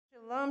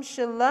Shalom,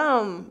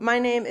 shalom. My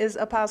name is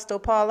Apostle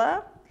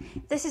Paula.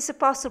 This is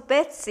Apostle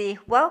Betsie.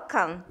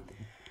 Welcome.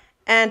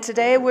 And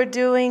today we're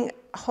doing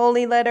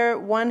Holy Letter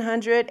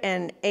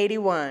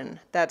 181.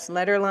 That's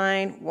letter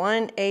line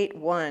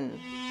 181.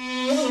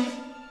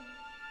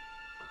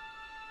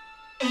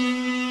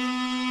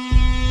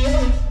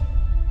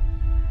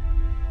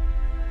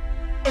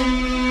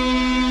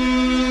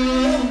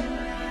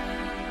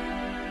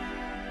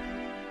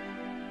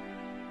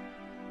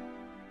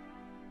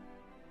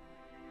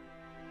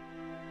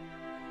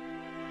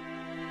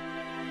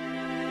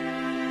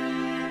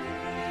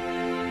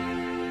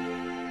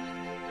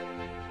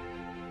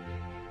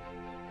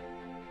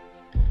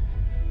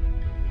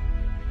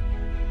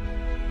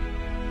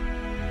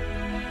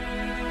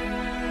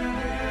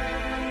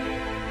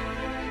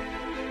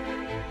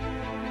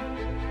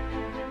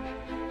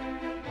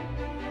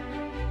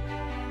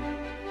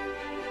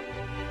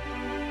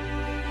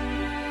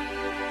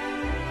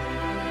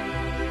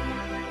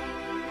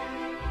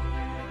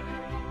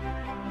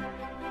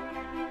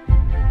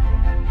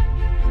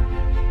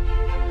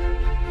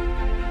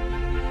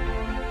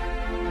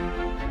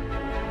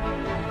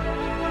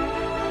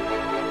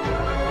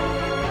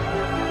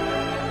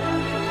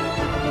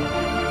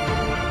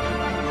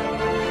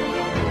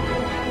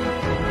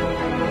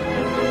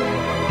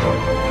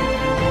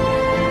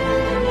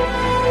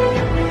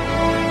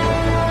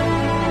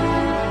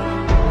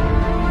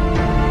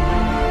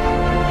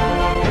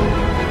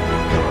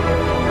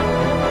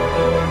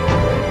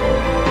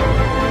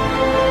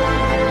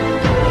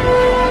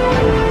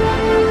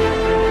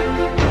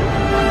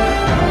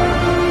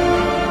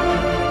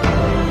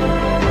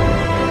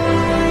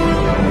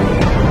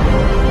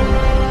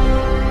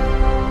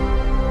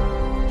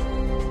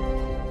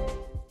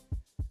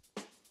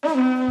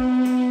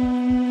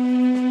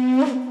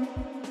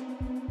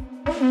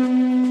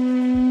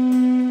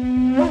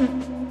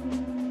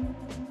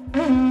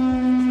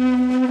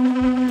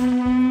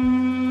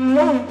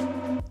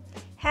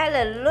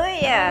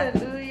 Hallelujah.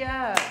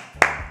 Hallelujah.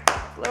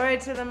 Glory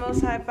to the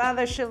Most High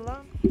Father.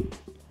 Shalom.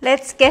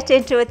 Let's get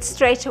into it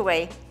straight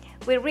away.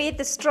 We read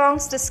the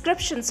Strong's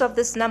descriptions of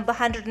this number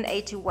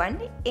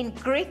 181. In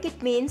Greek,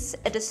 it means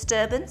a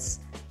disturbance,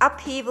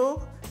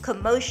 upheaval,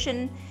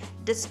 commotion,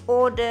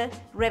 disorder,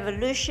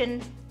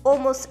 revolution,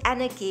 almost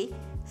anarchy,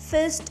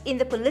 first in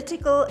the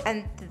political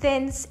and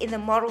thence in the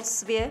moral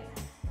sphere.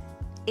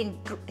 In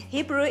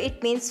Hebrew,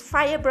 it means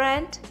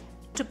firebrand,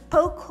 to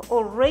poke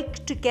or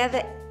rake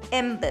together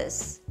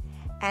embers.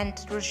 And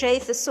Roger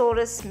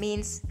Thesaurus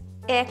means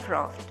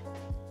aircraft.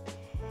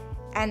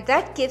 And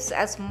that gives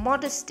us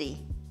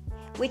modesty,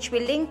 which we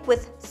link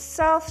with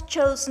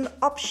self-chosen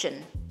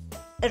option,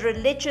 a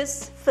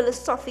religious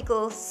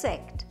philosophical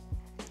sect.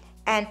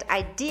 And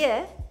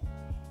idea,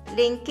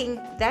 linking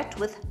that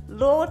with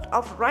Lord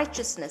of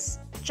righteousness,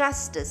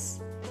 justice.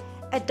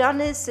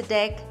 Adonis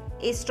Zedek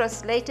is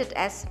translated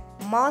as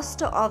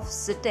Master of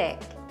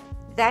Zedek,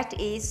 that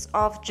is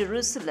of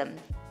Jerusalem,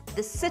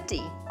 the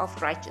city of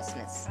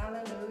righteousness.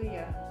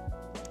 Hallelujah.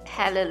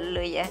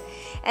 Hallelujah.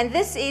 And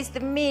this is the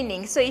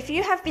meaning. So if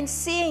you have been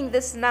seeing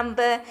this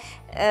number,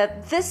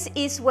 this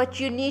is what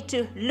you need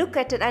to look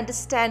at and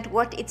understand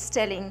what it's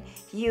telling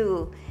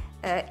you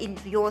in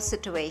your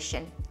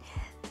situation.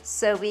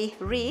 So we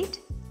read,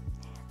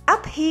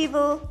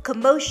 upheaval,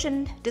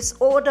 commotion,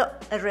 disorder,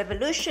 a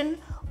revolution,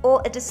 or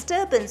a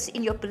disturbance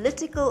in your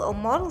political or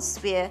moral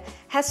sphere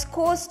has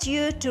caused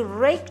you to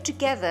rake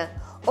together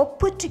or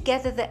put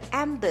together the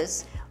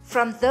embers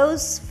from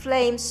those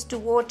flames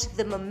toward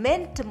the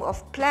momentum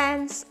of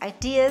plans,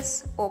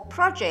 ideas, or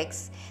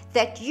projects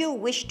that you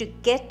wish to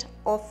get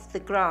off the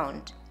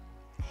ground.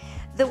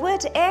 The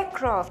word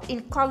aircraft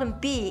in column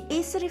B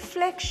is a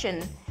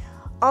reflection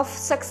of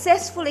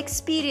successful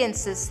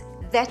experiences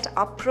that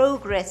are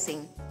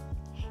progressing.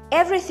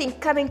 Everything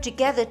coming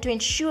together to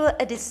ensure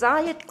a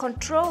desired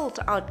controlled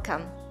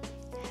outcome.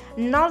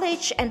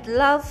 Knowledge and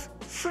love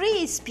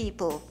frees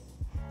people,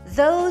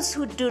 those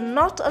who do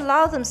not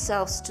allow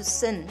themselves to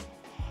sin,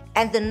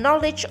 and the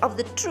knowledge of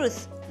the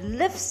truth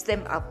lifts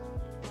them up.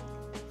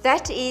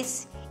 That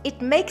is,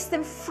 it makes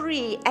them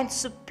free and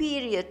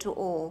superior to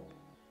all.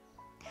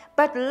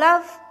 But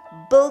love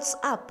builds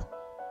up.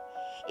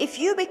 If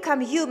you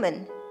become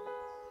human,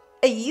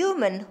 a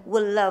human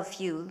will love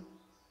you.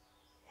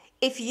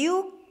 If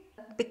you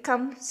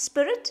become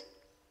spirit,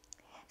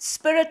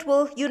 spirit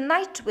will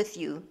unite with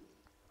you.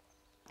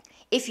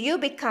 If you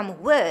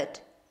become word,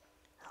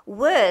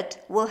 word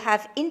will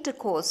have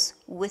intercourse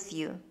with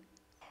you.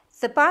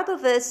 The Bible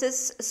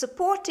verses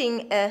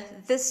supporting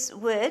this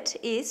word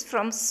is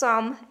from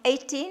Psalm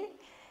 18,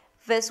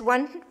 verse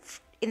 1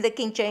 in the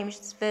King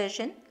James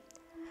Version.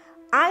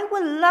 I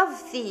will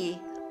love thee,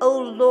 O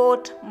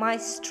Lord, my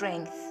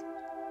strength.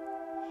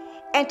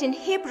 And in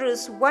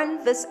Hebrews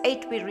 1, verse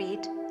 8 we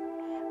read,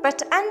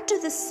 but unto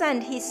the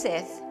Son he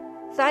saith,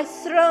 thy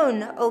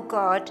throne, O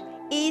God,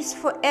 is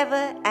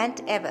forever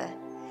and ever.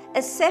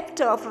 A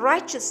scepter of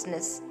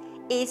righteousness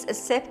is a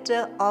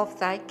scepter of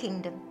thy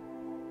kingdom.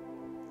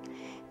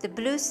 The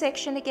blue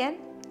section again.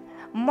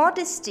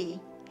 Modesty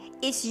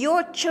is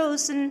your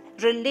chosen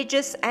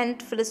religious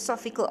and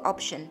philosophical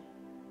option.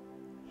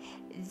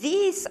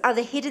 These are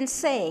the hidden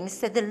sayings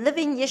that the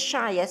living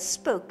Yashayah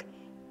spoke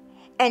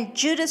and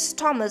Judas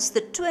Thomas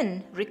the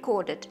twin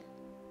recorded.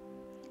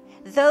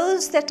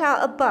 Those that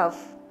are above,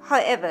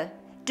 however,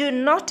 do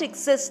not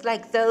exist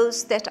like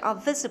those that are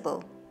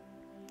visible.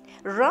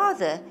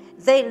 Rather,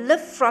 they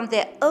live from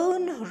their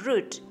own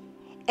root,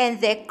 and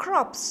their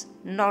crops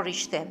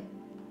nourish them.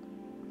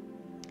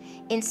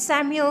 In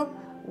Samuel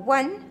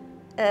 1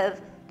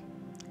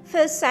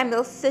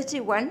 Samuel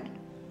 31,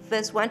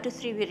 verse 1 to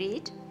 3, we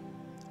read,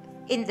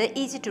 in the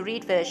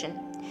easy-to-read version,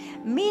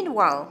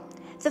 "Meanwhile,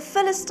 the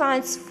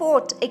Philistines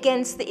fought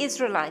against the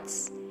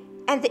Israelites,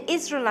 and the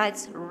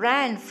Israelites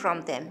ran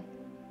from them.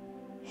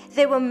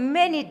 There were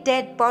many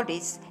dead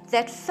bodies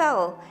that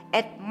fell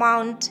at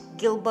Mount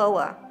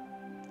Gilboa.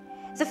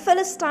 The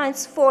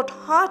Philistines fought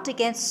hard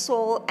against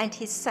Saul and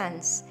his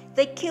sons.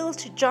 They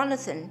killed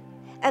Jonathan,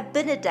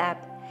 Abinadab,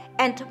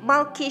 and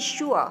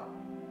Malchishua.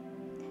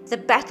 The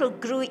battle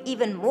grew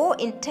even more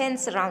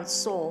intense around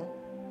Saul.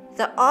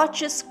 The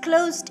archers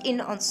closed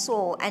in on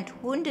Saul and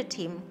wounded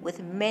him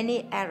with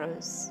many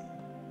arrows."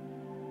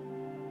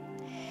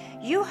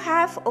 You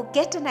have or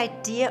get an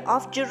idea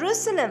of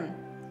Jerusalem,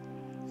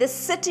 the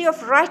city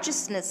of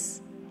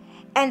righteousness,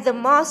 and the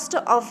master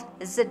of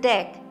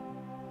Zedek,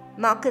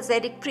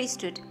 Melchizedek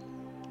priesthood.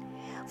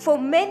 For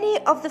many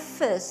of the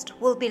first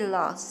will be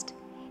last,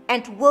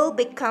 and will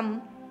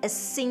become a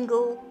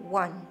single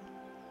one.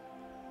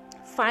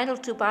 Final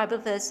two Bible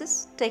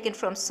verses taken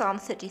from Psalm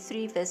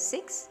 33, verse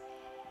 6.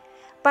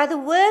 "By the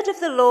word of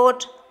the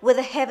Lord were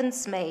the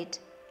heavens made,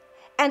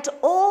 and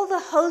all the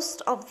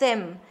host of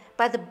them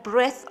by the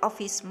breath of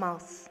his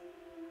mouth."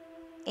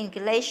 In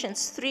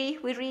Galatians 3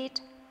 we read,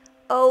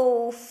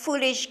 "O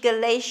foolish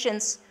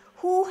Galatians,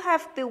 who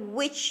have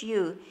bewitched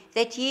you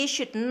that ye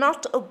should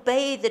not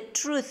obey the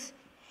truth,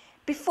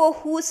 before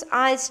whose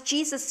eyes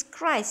Jesus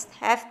Christ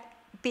hath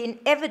been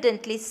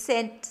evidently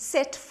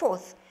set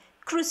forth,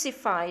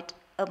 crucified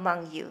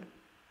among you."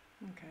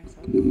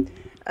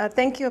 Okay,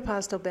 thank you,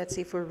 Apostle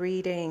Betsie, for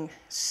reading.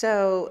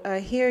 So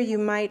here you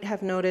might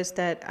have noticed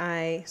that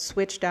I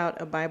switched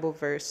out a Bible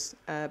verse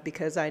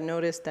because I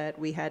noticed that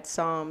we had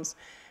Psalms,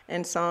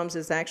 and Psalms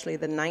is actually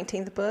the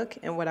 19th book,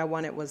 and what I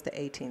wanted was the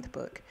 18th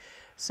book.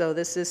 So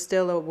this is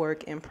still a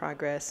work in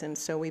progress, and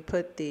so we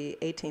put the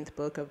 18th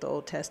book of the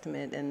Old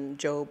Testament and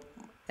Job,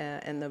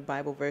 and the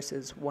Bible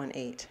verses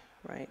 1:8,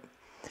 right?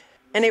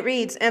 And it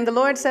reads, "And the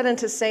Lord said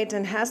unto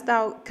Satan, Hast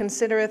thou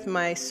considereth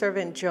my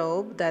servant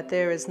Job, that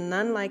there is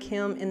none like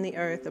him in the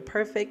earth, a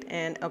perfect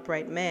and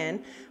upright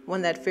man,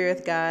 one that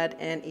feareth God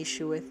and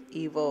escheweth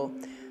evil."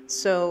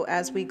 So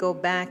as we go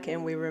back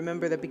and we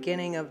remember the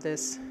beginning of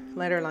this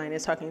letter line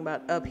is talking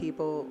about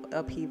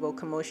upheaval,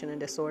 commotion and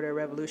disorder,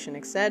 revolution,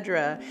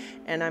 etc.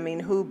 And I mean,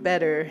 who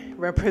better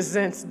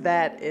represents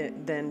that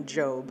than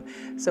Job?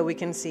 So we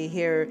can see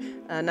here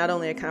not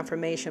only a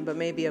confirmation, but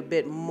maybe a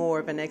bit more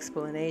of an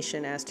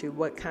explanation as to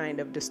what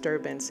kind of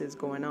disturbance is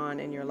going on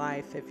in your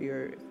life if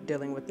you're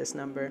dealing with this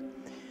number.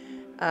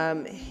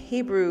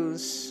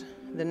 Hebrews,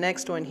 the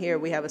next one here,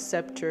 we have a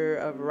scepter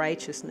of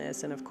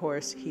righteousness, and of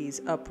course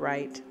he's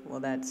upright. Well,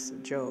 that's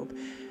Job.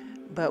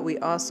 But we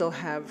also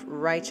have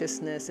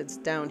righteousness. It's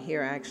down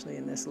here actually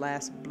in this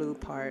last blue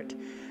part.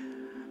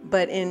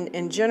 But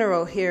in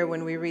general here,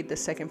 when we read the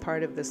second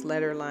part of this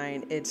letter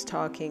line, it's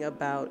talking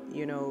about,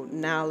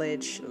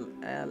 knowledge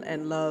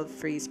and love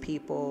frees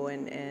people,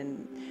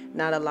 and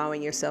not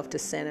allowing yourself to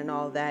sin, and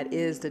all that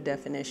is the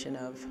definition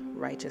of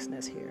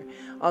righteousness here.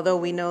 Although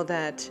we know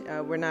that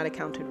we're not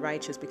accounted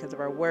righteous because of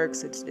our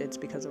works, it's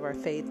because of our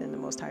faith in the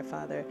Most High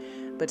Father.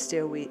 But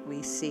still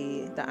we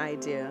see the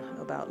idea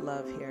about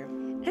love here.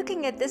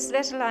 Looking at this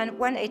letter line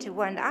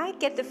 181, I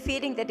get the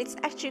feeling that it's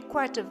actually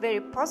quite a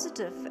very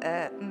positive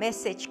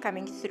message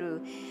coming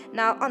through.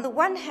 Now, on the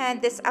one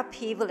hand, there's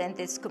upheaval and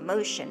there's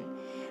commotion.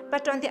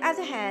 But on the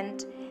other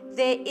hand,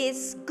 there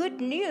is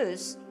good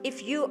news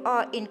if you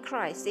are in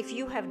Christ, if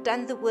you have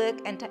done the work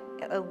and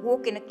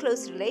walk in a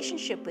close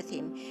relationship with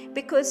Him.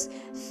 Because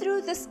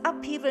through this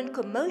upheaval and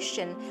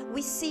commotion,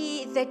 we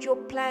see that your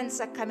plans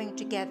are coming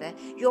together.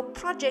 Your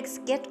projects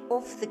get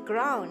off the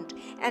ground.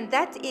 And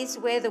that is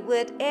where the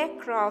word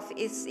aircraft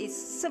is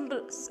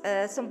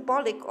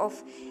symbolic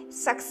of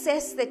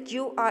success that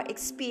you are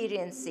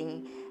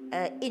experiencing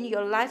in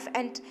your life.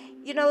 And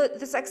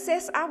the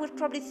success I would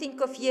probably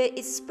think of here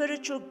is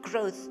spiritual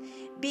growth,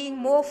 being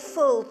more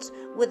filled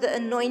with the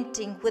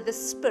anointing, with the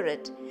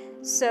Spirit.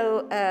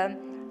 So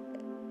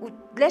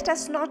let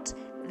us not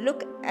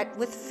look at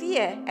with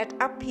fear at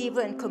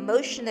upheaval and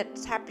commotion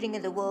that's happening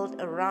in the world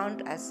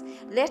around us.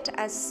 Let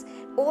us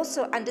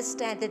also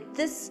understand that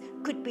this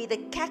could be the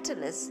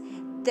catalyst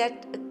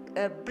that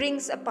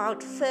brings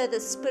about further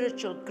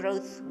spiritual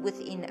growth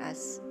within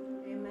us.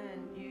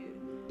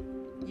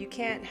 You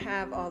can't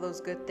have all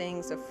those good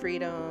things of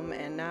freedom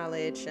and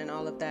knowledge and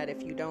all of that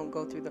if you don't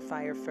go through the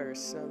fire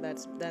first. So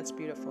that's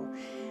beautiful.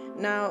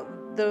 Now,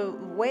 The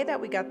way that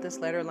we got this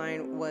letter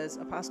line was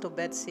Apostle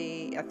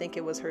Betsie, I think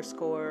it was her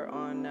score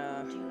on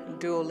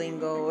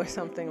Duolingo or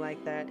something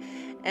like that.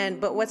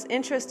 But what's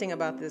interesting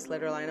about this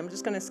letter line, I'm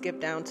just going to skip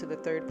down to the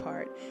third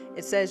part.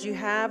 It says, you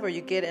have or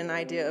you get an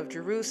idea of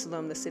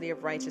Jerusalem, the city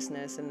of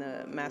righteousness, and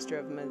the master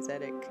of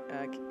Zedek.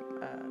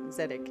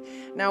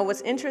 Now,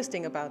 what's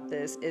interesting about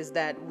this is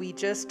that we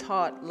just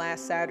taught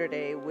last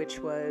Saturday, which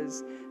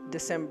was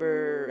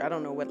December, I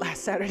don't know what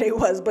last Saturday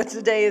was, but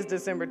today is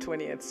December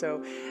 20th.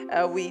 So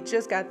we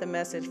just got the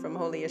message from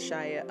Holy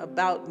Yashayah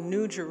about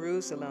New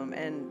Jerusalem,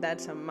 and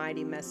that's a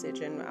mighty message.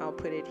 And I'll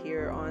put it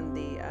here on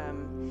the,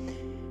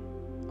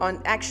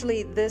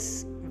 actually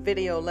this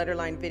video,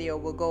 letterline video,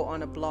 will go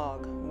on a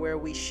blog where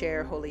we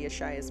share Holy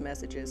Yashayah's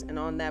messages. And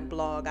on that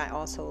blog, I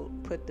also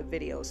put the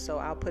videos. So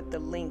I'll put the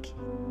link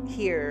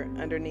here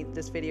underneath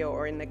this video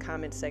or in the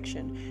comment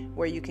section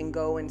where you can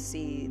go and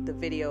see the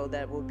video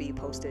that will be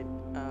posted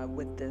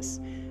with this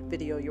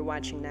video you're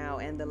watching now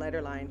and the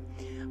letter line.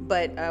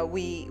 But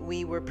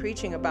we were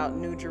preaching about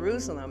New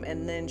Jerusalem,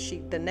 and then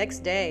the next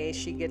day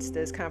she gets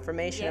this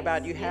confirmation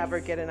about you have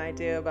her get an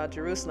idea about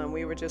Jerusalem.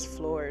 We were just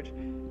floored.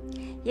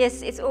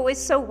 Yes, it's always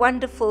so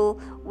wonderful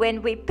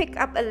when we pick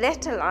up a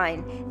letter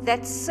line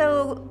that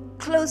so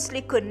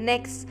closely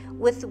connects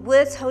with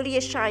words Holy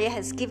Yashayah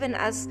has given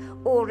us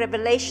or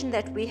revelation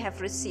that we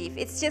have received.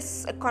 It's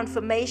just a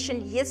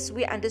confirmation, yes,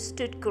 we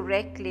understood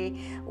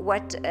correctly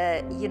what,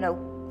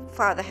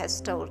 Father has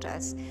told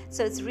us.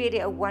 So it's really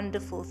a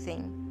wonderful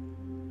thing.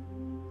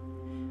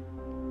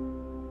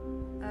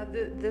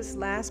 This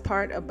last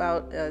part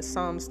about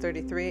Psalms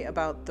 33,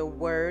 about the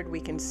word, we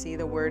can see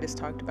the word is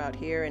talked about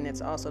here, and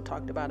it's also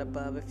talked about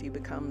above if you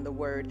become the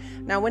word.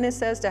 Now, when it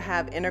says to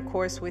have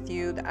intercourse with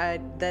you,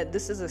 that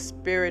this is a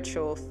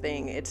spiritual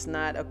thing. It's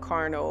not a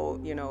carnal,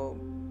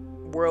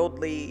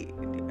 worldly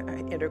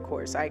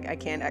intercourse. I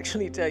can't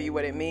actually tell you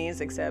what it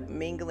means except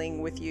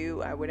mingling with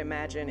you, I would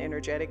imagine,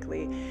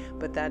 energetically,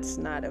 but that's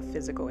not a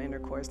physical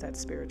intercourse,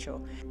 that's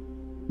spiritual.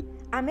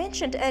 I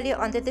mentioned earlier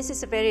on that this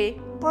is a very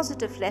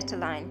positive letter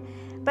line,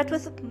 but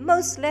with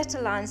most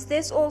letter lines,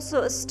 there's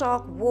also a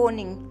stark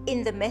warning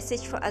in the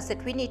message for us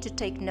that we need to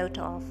take note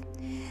of.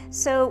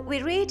 So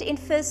we read in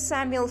 1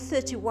 Samuel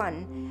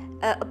 31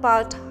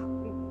 about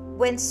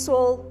when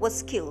Saul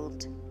was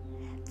killed.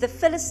 The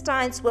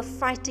Philistines were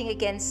fighting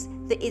against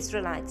the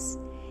Israelites.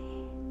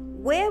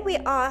 Where we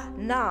are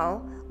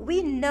now,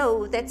 we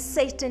know that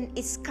Satan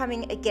is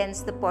coming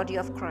against the body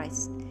of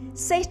Christ.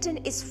 Satan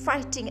is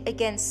fighting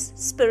against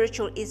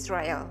spiritual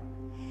Israel.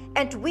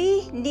 And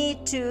we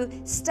need to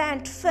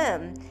stand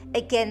firm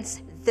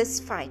against this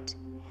fight.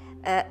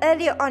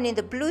 Earlier on in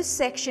the blue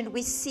section,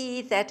 we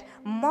see that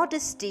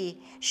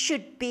modesty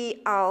should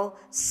be our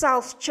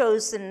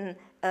self-chosen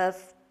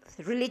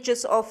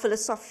religious or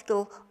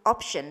philosophical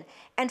option.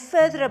 And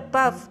further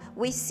above,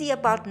 we see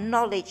about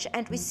knowledge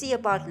and we see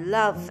about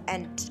love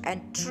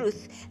and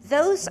truth.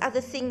 Those are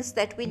the things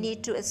that we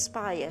need to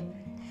aspire.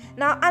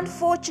 Now,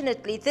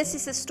 unfortunately, this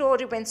is a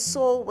story when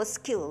Saul was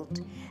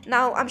killed.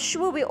 Now, I'm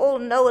sure we all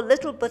know a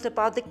little bit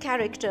about the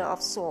character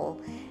of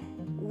Saul.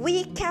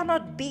 We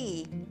cannot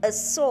be a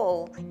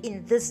Saul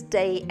in this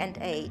day and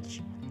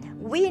age.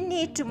 We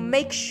need to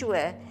make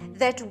sure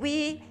that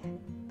we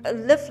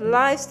live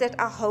lives that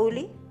are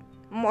holy,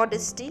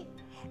 modesty,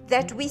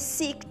 that we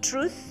seek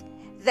truth,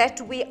 that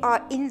we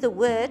are in the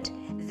Word,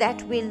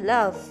 that we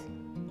love.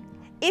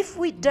 If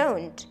we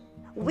don't,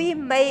 we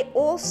may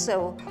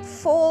also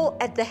fall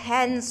at the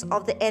hands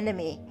of the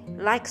enemy,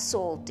 like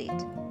Saul did.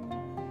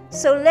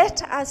 So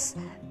let us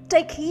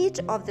take heed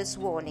of this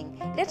warning.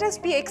 Let us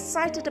be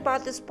excited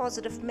about this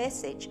positive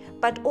message,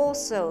 but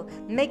also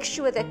make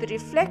sure that we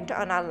reflect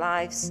on our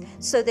lives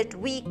so that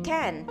we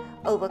can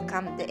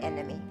overcome the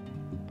enemy.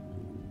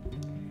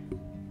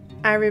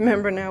 I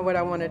remember now what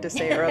I wanted to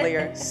say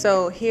earlier.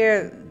 So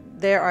here,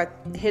 there are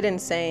hidden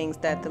sayings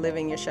that the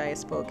living Yashayah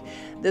spoke.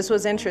 This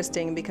was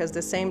interesting because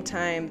the same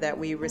time that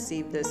we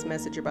received this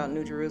message about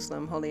New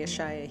Jerusalem, Holy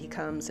Yashayah, he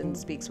comes and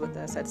speaks with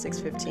us at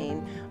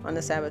 6:15 on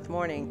the Sabbath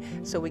morning.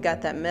 So we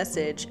got that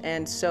message,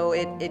 and so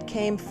it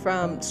came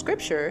from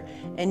Scripture,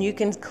 and you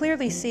can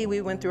clearly see,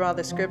 we went through all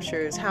the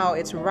Scriptures, how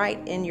it's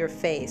right in your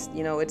face.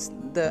 It's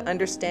the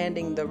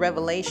understanding, the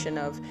revelation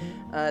of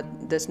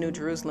this New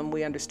Jerusalem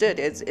we understood.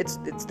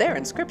 It's there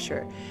in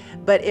Scripture,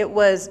 but it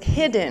was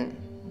hidden.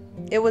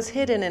 It was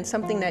hidden and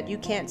something that you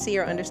can't see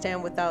or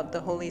understand without the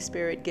Holy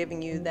Spirit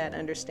giving you that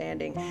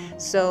understanding.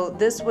 So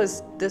this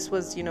was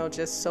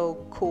just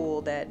so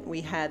cool that we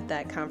had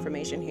that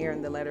confirmation here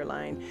in the letter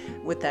line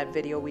with that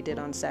video we did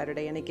on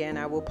Saturday. And again,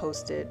 I will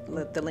post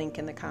the link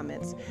in the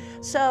comments.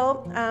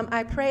 So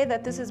I pray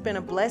that this has been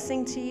a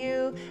blessing to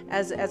you.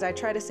 As I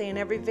try to say in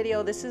every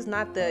video, this is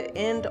not the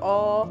end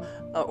all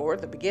or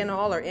the begin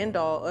all or end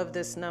all of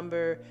this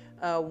number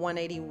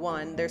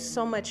 181. There's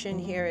so much in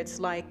here. It's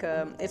like,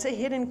 it's a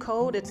hidden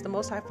code. It's the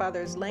Most High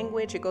Father's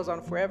language. It goes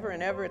on forever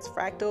and ever. It's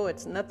fractal.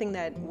 It's nothing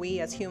that we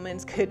as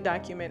humans could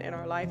document in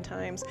our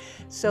lifetimes.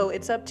 So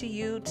it's up to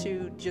you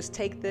to just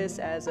take this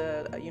as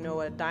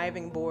a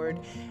diving board.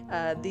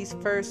 These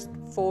first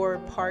 4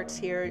 parts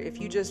here, if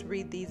you just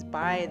read these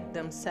by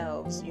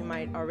themselves, you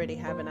might already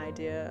have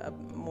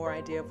more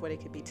idea of what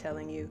it could be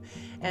telling you.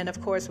 And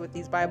of course, with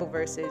these Bible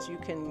verses, you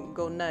can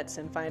go nuts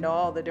and find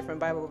all the different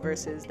Bible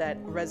verses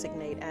that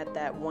resonate at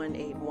that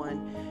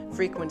 181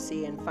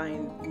 frequency and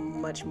find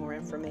much more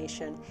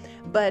information.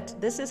 But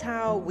this is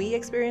how we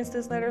experience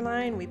this letter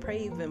line. We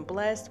pray you've been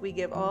blessed. We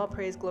give all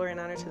praise, glory, and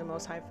honor to the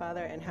Most High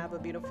Father, and have a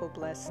beautiful,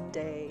 blessed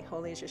day.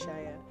 Holy is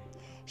Yashayah.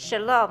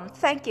 Shalom.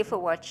 Thank you for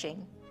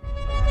watching.